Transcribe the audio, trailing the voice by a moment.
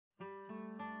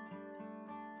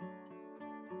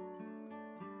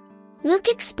Luke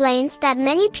explains that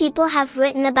many people have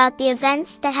written about the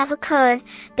events that have occurred,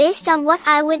 based on what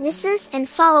eyewitnesses and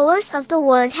followers of the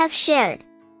Word have shared.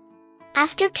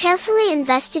 After carefully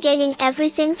investigating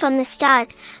everything from the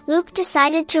start, Luke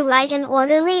decided to write an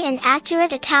orderly and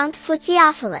accurate account for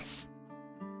Theophilus.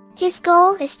 His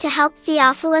goal is to help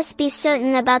Theophilus be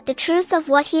certain about the truth of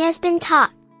what he has been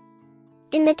taught.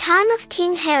 In the time of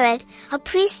King Herod, a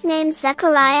priest named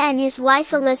Zacharias and his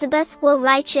wife Elisabeth were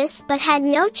righteous but had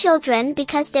no children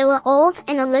because they were old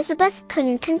and Elisabeth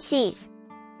couldn't conceive.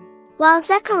 While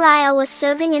Zacharias was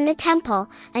serving in the temple,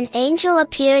 an angel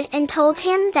appeared and told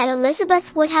him that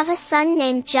Elisabeth would have a son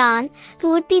named John, who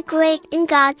would be great in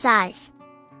God's eyes.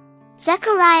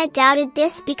 Zacharias doubted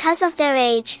this because of their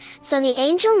age, so the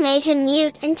angel made him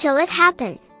mute until it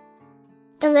happened.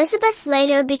 Elisabeth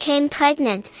later became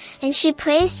pregnant, and she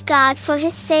praised God for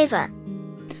his favor.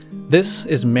 This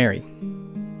is Mary.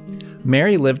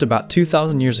 Mary lived about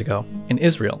 2,000 years ago in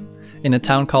Israel, in a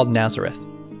town called Nazareth.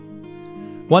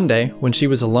 One day, when she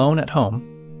was alone at home,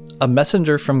 a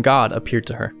messenger from God appeared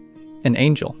to her, an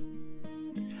angel.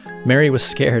 Mary was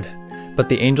scared, but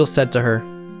the angel said to her,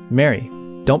 "Mary,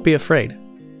 don't be afraid.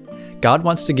 God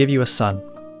wants to give you a son,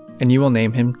 and you will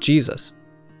name him Jesus.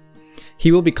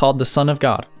 He will be called the Son of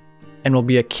God, and will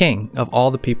be a king of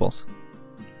all the peoples."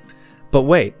 "But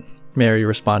wait," Mary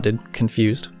responded,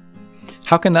 confused.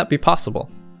 "How can that be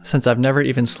possible, since I've never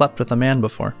even slept with a man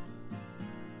before?"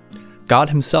 "God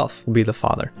himself will be the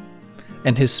father,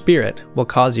 and his spirit will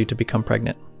cause you to become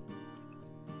pregnant."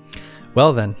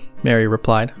 "Well then," Mary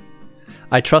replied,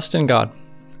 "I trust in God,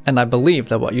 and I believe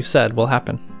that what you said will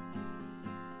happen."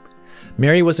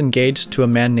 Mary was engaged to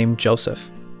a man named Joseph.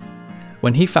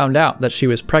 When he found out that she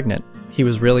was pregnant, he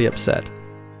was really upset.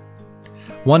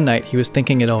 One night he was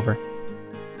thinking it over.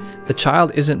 "The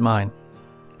child isn't mine,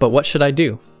 but what should I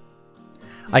do?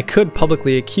 I could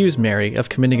publicly accuse Mary of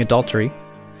committing adultery,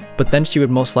 but then she would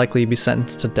most likely be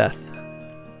sentenced to death.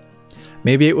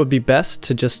 Maybe it would be best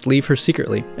to just leave her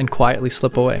secretly and quietly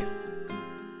slip away."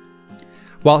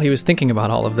 While he was thinking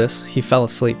about all of this, he fell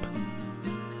asleep.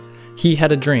 He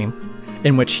had a dream,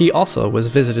 in which he also was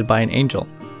visited by an angel,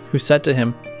 who said to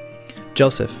him,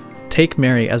 "Joseph, take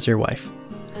Mary as your wife.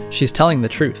 She's telling the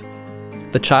truth.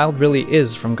 The child really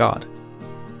is from God.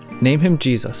 Name him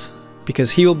Jesus,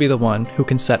 because he will be the one who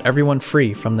can set everyone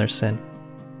free from their sin."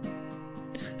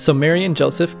 So Mary and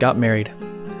Joseph got married,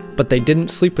 but they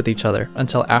didn't sleep with each other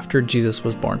until after Jesus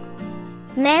was born.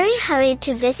 Mary hurried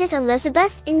to visit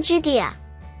Elisabeth in Judaea.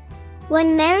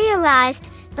 When Mary arrived,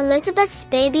 Elisabeth's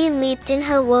baby leaped in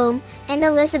her womb, and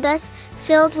Elisabeth,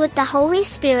 filled with the Holy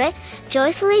Spirit,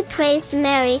 joyfully praised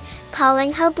Mary,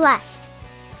 calling her blessed.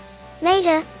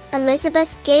 Later,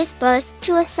 Elisabeth gave birth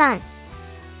to a son.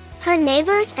 Her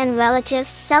neighbors and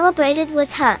relatives celebrated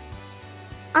with her.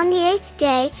 On the 8th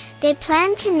day, they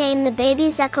planned to name the baby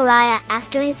Zacharias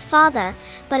after his father,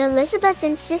 but Elisabeth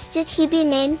insisted he be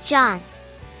named John.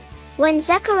 When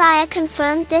Zacharias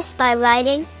confirmed this by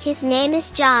writing, "His name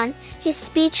is John," his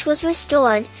speech was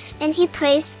restored, and he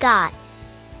praised God.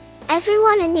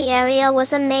 Everyone in the area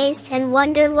was amazed and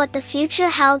wondered what the future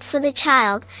held for the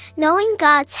child, knowing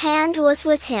God's hand was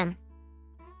with him.